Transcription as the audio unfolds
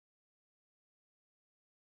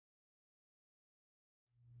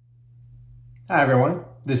Hi everyone,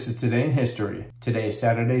 this is Today in History. Today is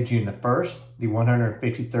Saturday, June the 1st, the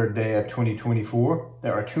 153rd day of 2024.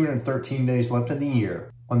 There are 213 days left in the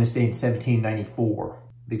year. On this day in 1794,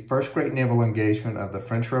 the first great naval engagement of the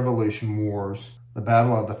French Revolution Wars, the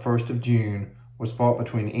Battle of the 1st of June, was fought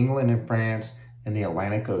between England and France in the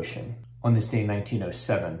Atlantic Ocean. On this day in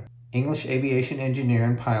 1907, English aviation engineer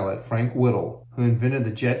and pilot Frank Whittle, who invented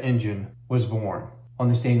the jet engine, was born. On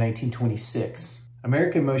this day in 1926,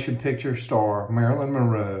 American motion picture star Marilyn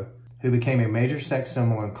Monroe, who became a major sex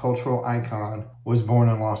symbol and cultural icon, was born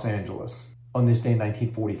in Los Angeles. On this day in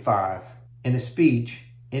 1945, in a speech,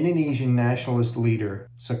 Indonesian nationalist leader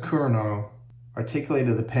Sukarno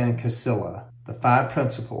articulated the Pancasila, the 5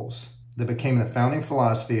 principles that became the founding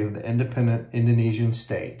philosophy of the independent Indonesian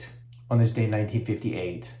state. On this day in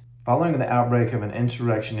 1958, following the outbreak of an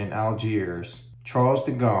insurrection in Algiers, Charles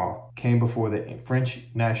de Gaulle came before the French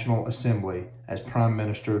National Assembly as Prime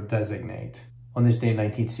Minister designate. On this day in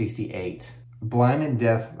 1968, blind and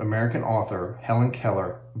deaf American author Helen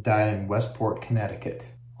Keller died in Westport, Connecticut.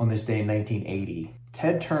 On this day in 1980,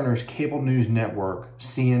 Ted Turner's cable news network,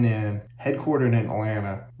 CNN, headquartered in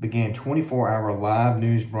Atlanta, began 24-hour live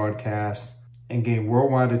news broadcasts and gained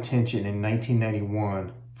worldwide attention in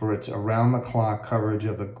 1991 for its around-the-clock coverage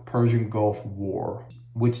of the Persian Gulf War,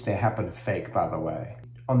 which they happened to fake, by the way.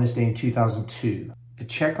 On this day in 2002, the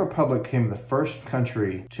Czech Republic became the first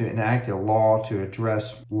country to enact a law to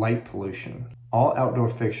address light pollution. All outdoor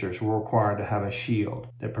fixtures were required to have a shield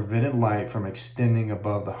that prevented light from extending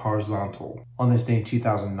above the horizontal. On this day in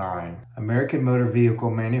 2009, American motor vehicle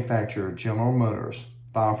manufacturer General Motors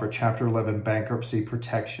filed for Chapter 11 bankruptcy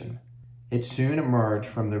protection. It soon emerged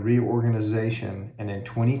from the reorganization and in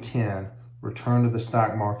 2010 returned to the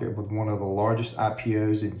stock market with one of the largest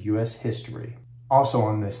IPOs in U.S. history. Also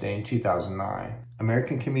on this day in 2009,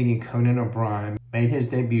 American comedian Conan O'Brien made his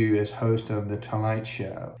debut as host of The Tonight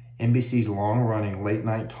Show, NBC's long-running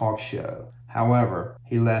late-night talk show. However,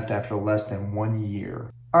 he left after less than 1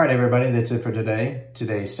 year. All right, everybody, that's it for today.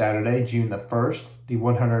 Today is Saturday, June the 1st, the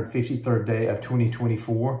 153rd day of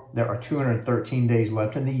 2024. There are 213 days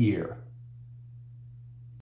left in the year.